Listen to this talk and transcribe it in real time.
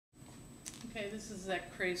Okay, this is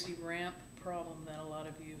that crazy ramp problem that a lot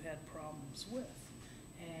of you had problems with.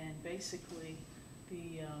 And basically,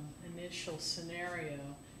 the initial scenario,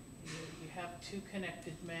 you have two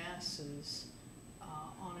connected masses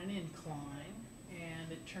on an incline,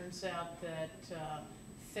 and it turns out that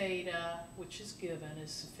theta, which is given,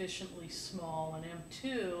 is sufficiently small, and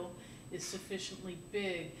M2 is sufficiently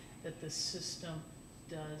big that the system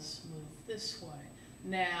does move this way.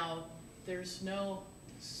 Now, there's no,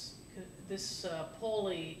 this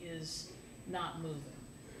pulley is not moving.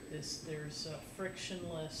 There's a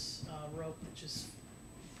frictionless rope that just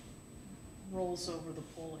rolls over the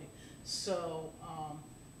pulley. So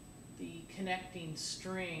the connecting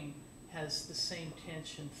string has the same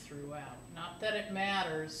tension throughout. Not that it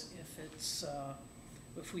matters if it's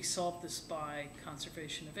if we solve this by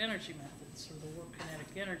conservation of energy methods or the work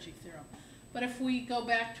kinetic energy theorem. But if we go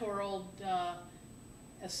back to our old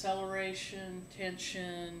acceleration,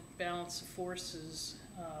 tension, balance of forces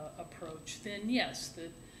approach, then yes,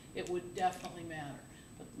 that it would definitely matter.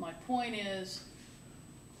 But my point is,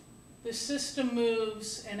 the system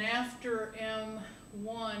moves, and after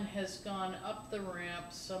M1 has gone up the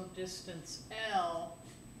ramp some distance L,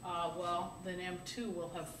 well, then M2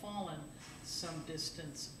 will have fallen some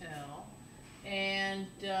distance L, and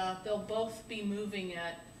they'll both be moving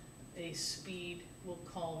at a speed we'll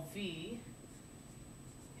call V,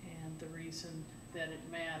 and the reason that it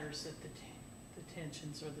matters that the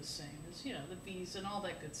tensions are the same is, you know, the V's and all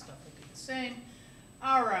that good stuff will be the same.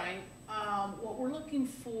 All right, what we're looking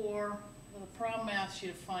for, well, the problem asks you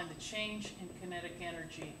to find the change in kinetic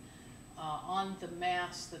energy on the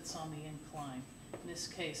mass that's on the incline. In this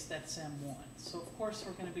case, that's M1. So of course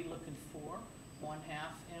we're going to be looking for 1/2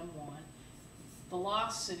 M1,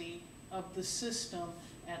 velocity of the system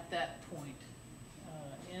at that point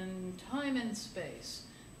in time and space.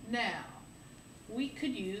 Now, we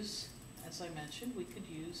could use, as I mentioned, we could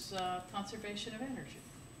use conservation of energy.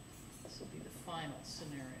 This will be the final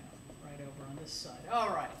scenario right over on this side. All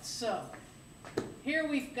right, so here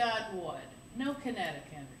we've got what? No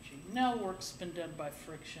kinetic energy. No work's been done by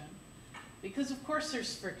friction, because of course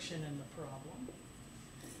there's friction in the problem.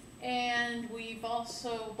 And we've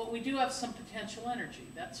also, but we do have some potential energy.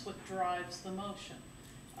 That's what drives the motion.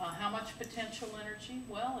 How much potential energy?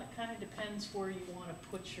 Well, it kind of depends where you want to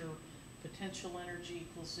put your potential energy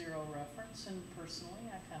equals 0 reference, and personally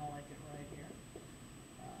I kind of like it right here.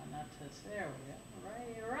 Not to, there we go,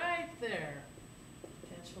 right there.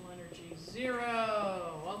 Potential energy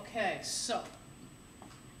 0. Okay, so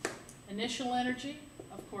initial energy,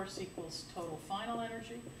 of course, equals total final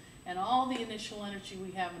energy, and all the initial energy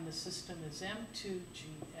we have in the system is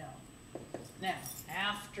M2GL. Now,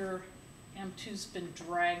 after M2's been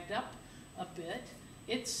dragged up a bit,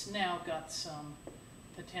 it's now got some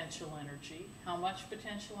potential energy. How much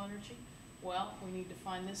potential energy? Well, we need to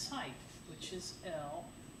find this height, which is L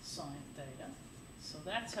sine theta. So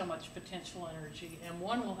that's how much potential energy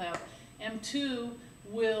M1 will have. M2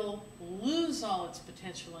 will lose all its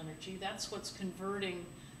potential energy. That's what's converting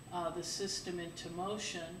the system into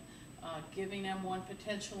motion, giving M1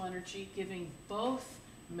 potential energy, giving both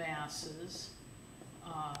masses,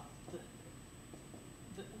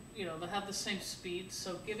 you know, they'll have the same speed,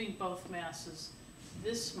 so giving both masses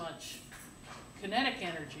this much kinetic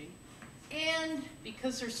energy. And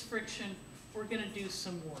because there's friction, we're going to do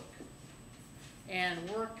some work. And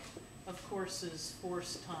work, of course, is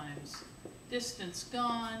force times distance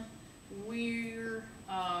gone. We're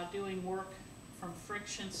doing work from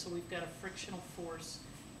friction, so we've got a frictional force,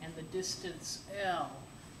 and the distance L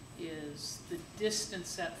is the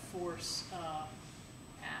distance that force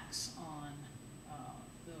acts on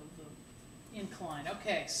the incline.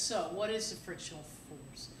 Okay, so what is the frictional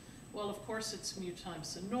force? Well, of course, it's mu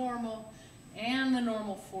times the normal, and the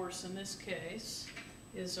normal force in this case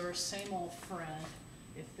is our same old friend.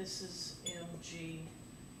 If this is mg,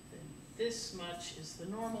 then this much is the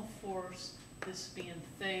normal force, this being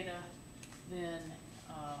theta, then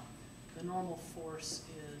the normal force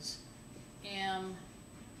is m1g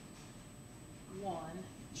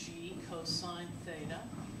cosine theta.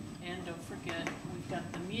 And don't forget, we've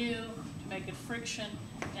got the mu to make it friction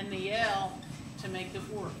and the L to make it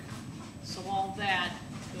work. So all that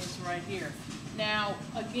goes right here. Now,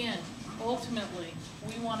 again, ultimately,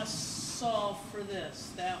 we want to solve for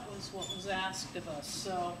this. That was what was asked of us.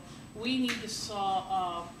 So we need to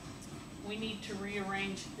solve, we need to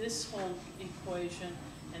rearrange this whole equation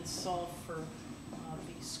and solve for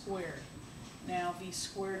v squared. Now, v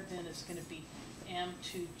squared then is going to be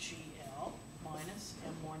m2gl minus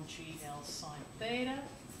m1gl sine theta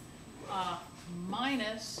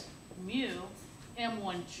minus mu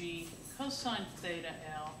m1g cosine theta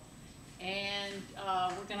L, And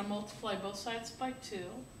we're going to multiply both sides by 2.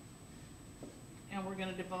 And we're going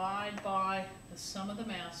to divide by the sum of the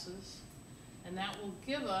masses. And that will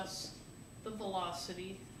give us the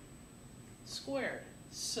velocity squared.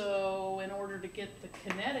 So in order to get the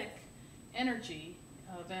kinetic energy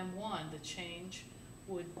of M1, the change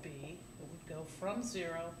would be, it would go from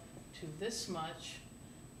 0 to this much.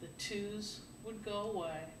 The 2's would go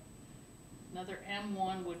away. Another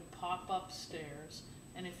M1 would pop upstairs.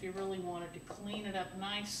 And if you really wanted to clean it up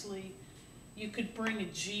nicely, you could bring a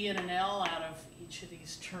G and an L out of each of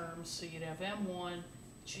these terms. So you'd have M1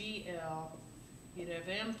 GL, you'd have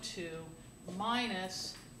M2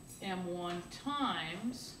 minus M1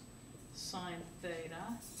 times sine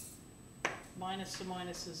theta, minus to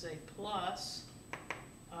minus is a plus,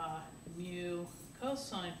 mu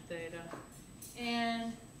cosine theta,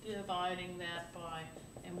 and dividing that by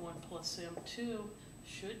M1 plus M2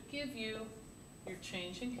 should give you your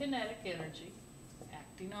change in kinetic energy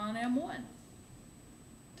acting on M1.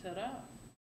 Ta-da!